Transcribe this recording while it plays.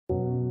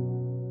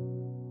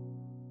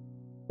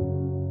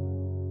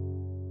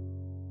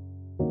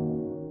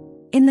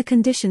the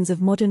conditions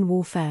of modern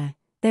warfare,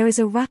 there is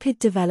a rapid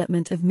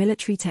development of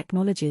military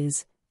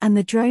technologies, and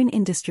the drone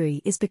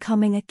industry is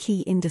becoming a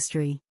key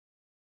industry.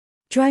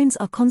 Drones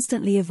are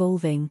constantly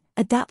evolving,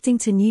 adapting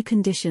to new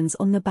conditions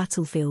on the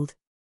battlefield.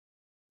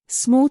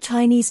 Small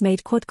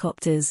Chinese-made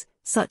quadcopters,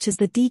 such as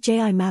the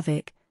DJI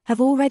Mavic, have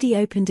already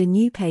opened a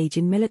new page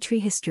in military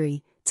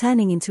history,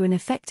 turning into an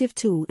effective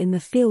tool in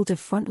the field of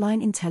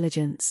frontline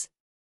intelligence.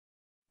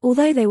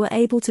 Although they were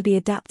able to be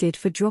adapted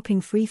for dropping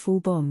free-fall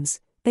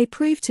bombs, they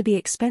proved to be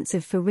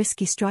expensive for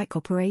risky strike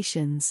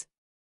operations.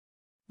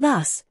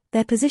 Thus,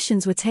 their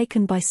positions were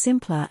taken by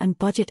simpler and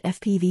budget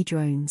FPV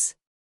drones.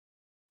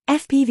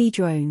 FPV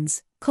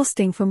drones,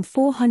 costing from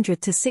 $400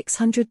 to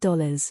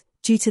 $600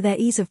 due to their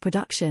ease of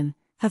production,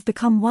 have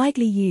become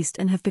widely used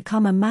and have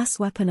become a mass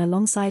weapon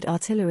alongside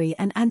artillery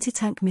and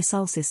anti-tank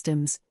missile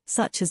systems,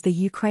 such as the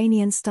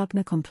Ukrainian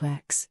Stugna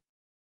complex.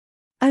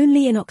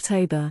 Only in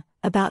October,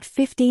 about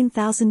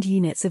 15,000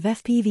 units of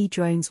FPV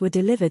drones were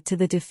delivered to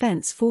the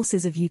defense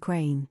forces of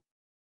Ukraine.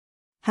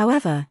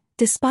 However,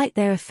 despite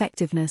their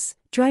effectiveness,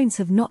 drones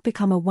have not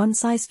become a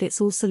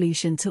one-size-fits-all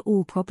solution to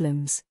all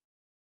problems.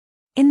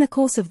 In the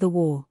course of the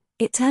war,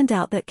 it turned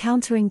out that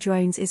countering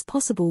drones is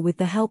possible with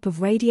the help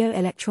of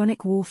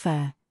radio-electronic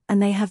warfare,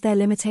 and they have their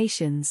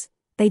limitations.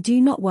 They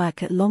do not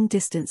work at long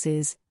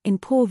distances, in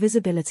poor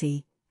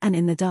visibility, and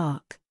in the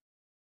dark.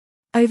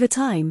 Over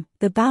time,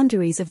 the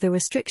boundaries of the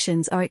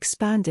restrictions are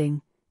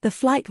expanding. The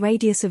flight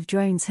radius of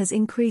drones has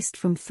increased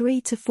from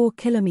 3 to 4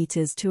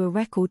 kilometers to a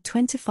record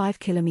 25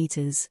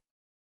 kilometers.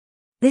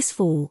 This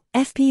fall,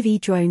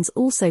 FPV drones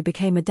also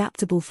became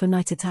adaptable for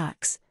night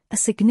attacks, a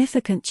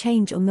significant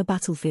change on the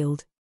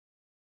battlefield.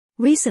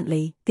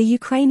 Recently, the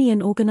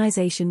Ukrainian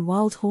organization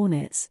Wild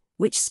Hornets,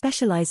 which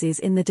specializes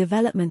in the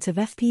development of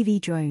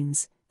FPV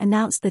drones,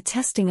 announced the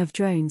testing of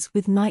drones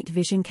with night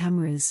vision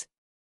cameras.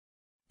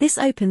 This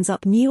opens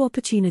up new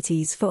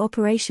opportunities for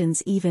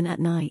operations even at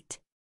night.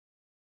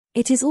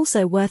 It is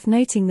also worth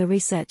noting the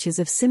researches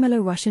of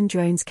similar Russian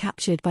drones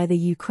captured by the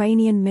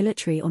Ukrainian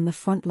military on the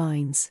front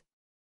lines.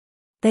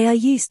 They are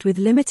used with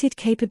limited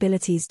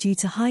capabilities due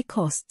to high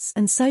costs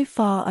and so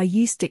far are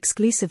used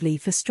exclusively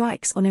for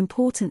strikes on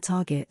important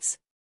targets.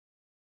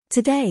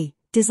 Today,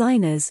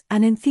 designers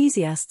and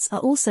enthusiasts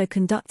are also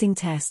conducting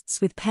tests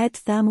with paired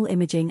thermal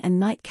imaging and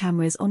night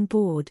cameras on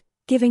board,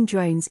 giving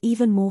drones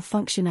even more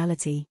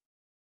functionality.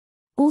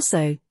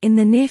 Also, in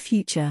the near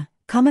future,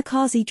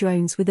 kamikaze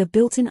drones with a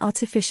built-in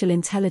artificial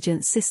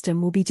intelligence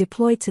system will be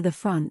deployed to the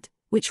front,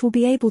 which will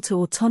be able to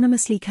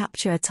autonomously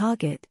capture a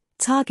target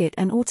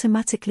and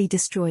automatically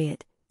destroy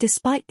it,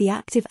 despite the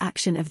active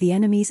action of the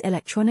enemy's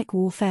electronic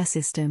warfare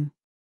system.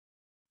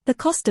 The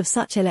cost of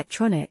such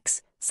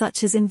electronics,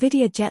 such as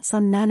NVIDIA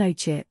Jetson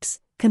nanochips,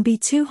 can be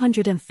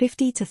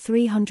 $250 to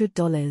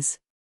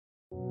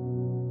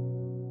 $300.